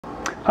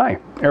Hi,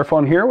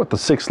 Airfun here with the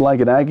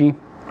Six-Legged Aggie.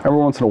 Every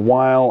once in a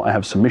while I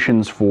have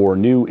submissions for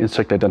new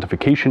insect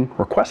identification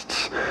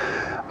requests.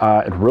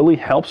 It really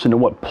helps to know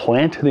what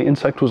plant the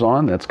insect was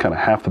on. That's kind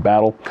of half the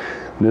battle.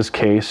 In this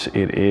case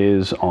it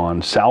is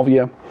on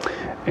salvia,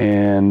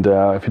 and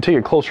if you take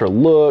a closer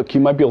look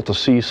you might be able to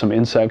see some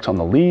insects on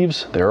the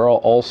leaves. They're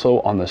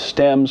also on the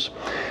stems.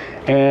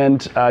 And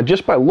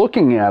just by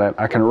looking at it,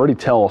 I can already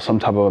tell some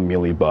type of a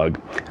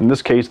mealybug. In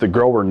this case, the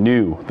grower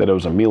knew that it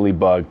was a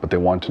mealybug, but they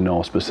wanted to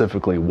know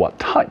specifically what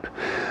type.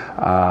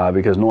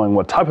 Because knowing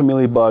what type of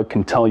mealybug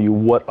can tell you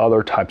what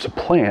other types of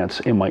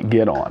plants it might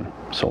get on.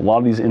 So a lot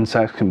of these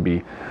insects can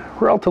be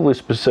relatively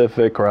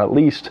specific, or at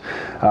least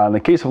in the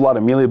case of a lot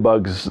of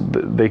mealybugs,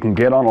 they can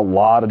get on a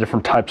lot of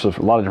different types of,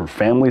 a lot of different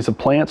families of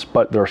plants,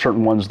 but there are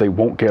certain ones they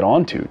won't get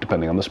onto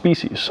depending on the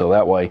species. So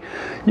that way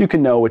you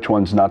can know which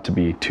ones not to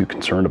be too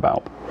concerned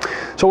about.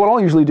 So what I'll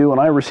usually do when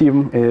I receive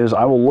them is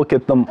I will look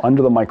at them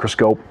under the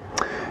microscope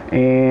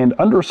and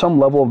under some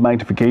level of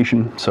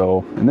magnification.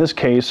 So in this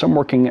case, I'm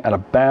working at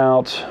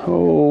about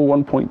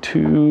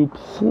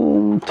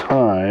 1.2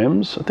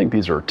 times. I think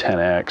these are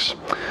 10x.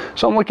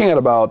 So I'm looking at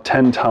about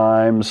 10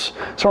 times,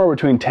 somewhere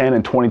between 10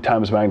 and 20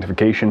 times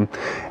magnification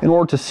in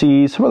order to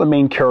see some of the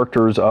main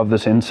characters of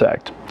this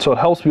insect. So it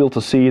helps to be able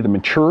to see the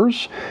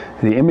matures,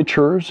 the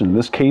immatures, in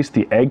this case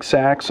the egg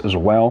sacs as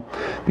well,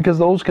 because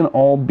those can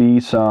all be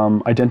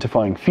some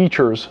identifying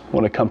features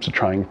when it comes to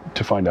trying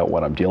to find out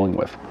what I'm dealing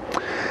with.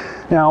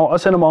 Now,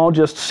 us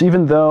entomologists,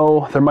 even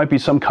though there might be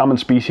some common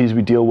species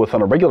we deal with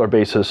on a regular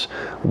basis,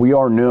 we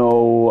are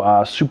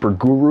no super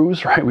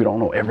gurus, right? We don't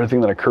know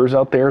everything that occurs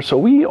out there. So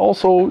we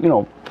also,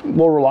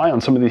 will rely on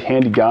some of these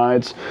handy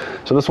guides.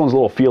 So this one's a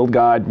little field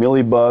guide,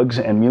 mealybugs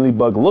and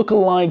mealybug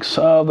lookalikes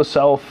of the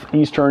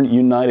southeastern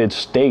United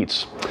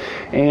States.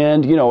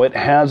 And, it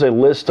has a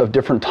list of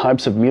different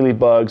types of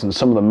mealybugs and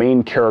some of the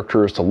main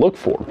characters to look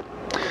for.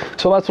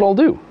 So that's what I'll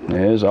do,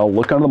 is I'll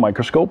look under the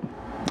microscope.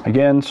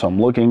 Again, so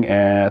I'm looking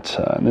at,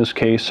 in this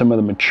case, some of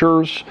the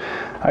matures.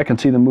 I can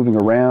see them moving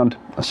around.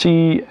 I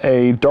see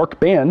a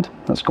dark band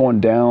that's going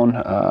down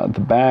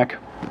the back.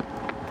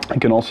 I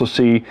can also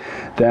see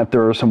that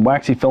there are some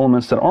waxy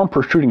filaments that aren't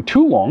protruding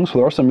too long. So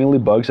there are some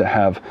mealybugs that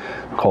have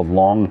called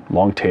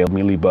long-tailed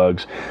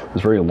mealybugs.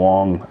 There's very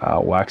long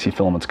waxy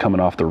filaments coming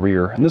off the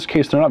rear. In this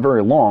case, they're not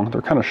very long.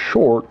 They're kind of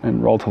short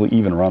and relatively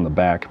even around the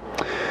back.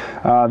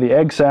 The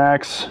egg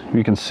sacs,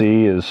 you can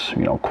see, is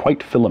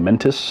quite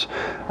filamentous,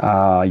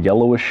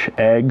 yellowish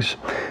eggs,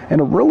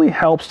 and it really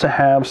helps to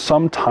have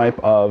some type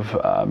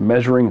of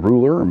measuring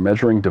ruler or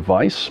measuring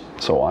device.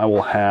 So I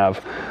will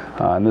have,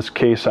 in this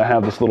case, I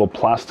have this little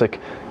plastic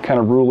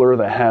kind of ruler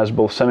that has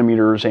both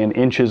centimeters and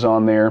inches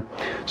on there,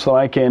 so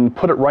I can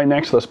put it right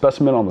next to the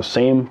specimen on the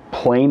same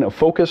plane of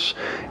focus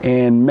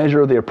and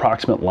measure the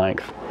approximate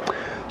length.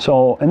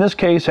 So in this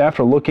case,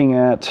 after looking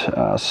at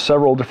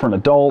several different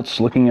adults,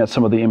 looking at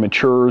some of the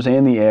immatures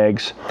and the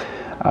eggs,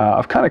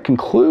 I've kind of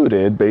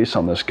concluded, based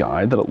on this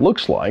guide, that it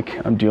looks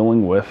like I'm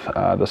dealing with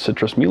the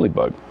citrus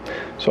mealybug.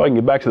 So I can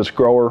get back to this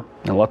grower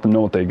and let them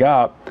know what they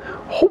got.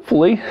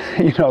 Hopefully,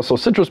 so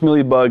citrus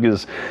mealybug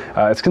is,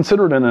 it's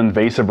considered an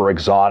invasive or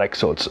exotic,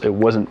 so it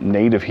wasn't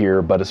native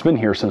here, but it's been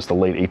here since the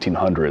late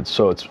 1800s,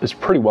 so it's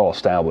pretty well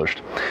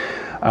established.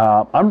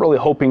 I'm really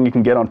hoping you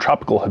can get on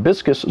tropical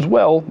hibiscus as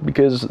well,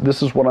 because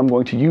this is what I'm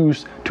going to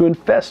use to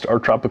infest our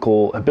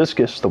tropical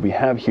hibiscus that we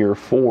have here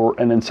for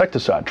an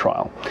insecticide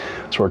trial.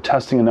 So we're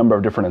testing a number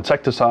of different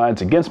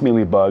insecticides against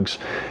mealybugs,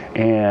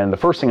 and the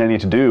first thing I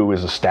need to do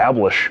is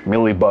establish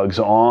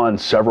mealybugs on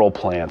several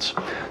plants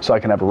so I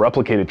can have a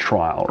replicated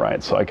trial,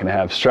 right? So I can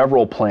have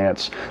several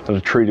plants that are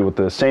treated with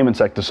the same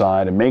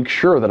insecticide and make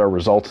sure that our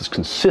result is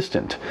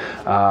consistent,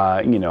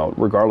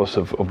 regardless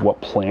of what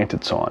plant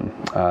it's on,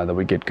 that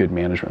we get good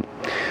management.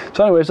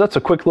 So anyways, that's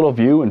a quick little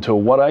view into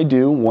what I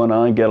do when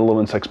I get a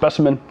little insect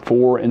specimen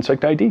for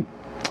Insect ID.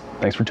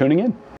 Thanks for tuning in.